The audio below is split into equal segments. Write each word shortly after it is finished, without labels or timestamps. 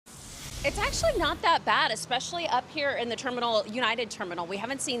It's actually not that bad, especially up here in the terminal, United Terminal. We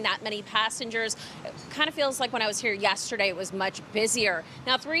haven't seen that many passengers. It kind of feels like when I was here yesterday, it was much busier.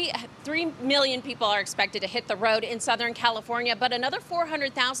 Now, 3 million people are expected to hit the road in Southern California, but another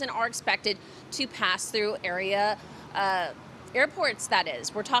 400,000 are expected to pass through airports, that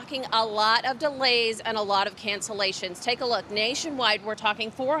is. We're talking a lot of delays and a lot of cancellations. Take a look. Nationwide, we're talking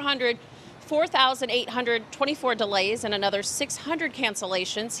 4,824 delays and another 600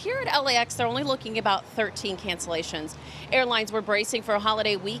 cancellations. Here at LAX, they're only looking about 13 cancellations. Airlines were bracing for a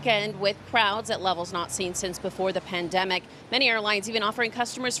holiday weekend with crowds at levels not seen since before the pandemic. Many airlines even offering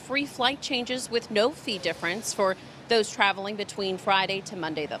customers free flight changes with no fee difference for those traveling between Friday to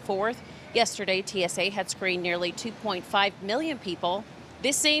Monday the 4th. Yesterday, TSA had screened nearly 2.5 million people.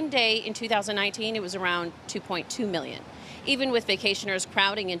 This same day in 2019, it was around 2.2 million. Even with vacationers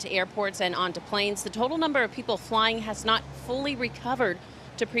crowding into airports and onto planes, the total number of people flying has not fully recovered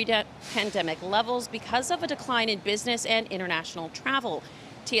to pre-pandemic levels because of a decline in business and international travel.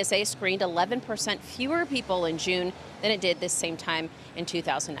 TSA screened 11% fewer people in June than it did this same time in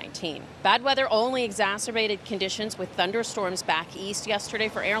 2019. Bad weather only exacerbated conditions with thunderstorms back east yesterday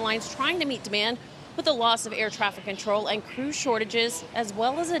for airlines trying to meet demand with the loss of air traffic control and crew shortages, as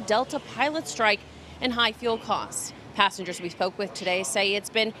well as a Delta pilot strike and high fuel costs. Passengers we spoke with today say it's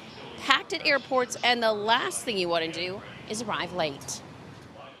been packed at airports, and the last thing you want to do is arrive late.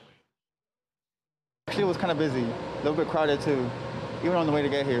 Actually, it was kind of busy, a little bit crowded too, even on the way to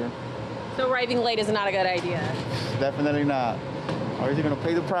get here. So arriving late is not a good idea. Definitely not. Or is you going to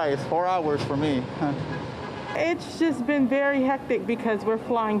pay the price? 4 hours for me. It's just been very hectic because we're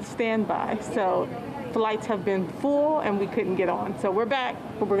flying standby. So flights have been full and we couldn't get on. So we're back,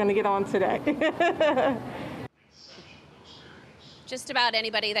 but we're going to get on today. Just about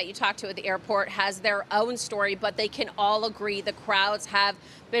anybody that you talk to at the airport has their own story, but they can all agree the crowds have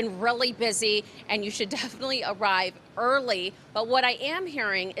been really busy and you should definitely arrive early. But what I am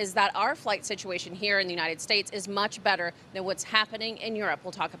hearing is that our flight situation here in the United States is much better than what's happening in Europe.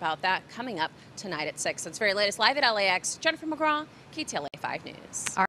 We'll talk about that coming up tonight at 6. That's very latest live at LAX. Jennifer McGraw, KTLA 5 News.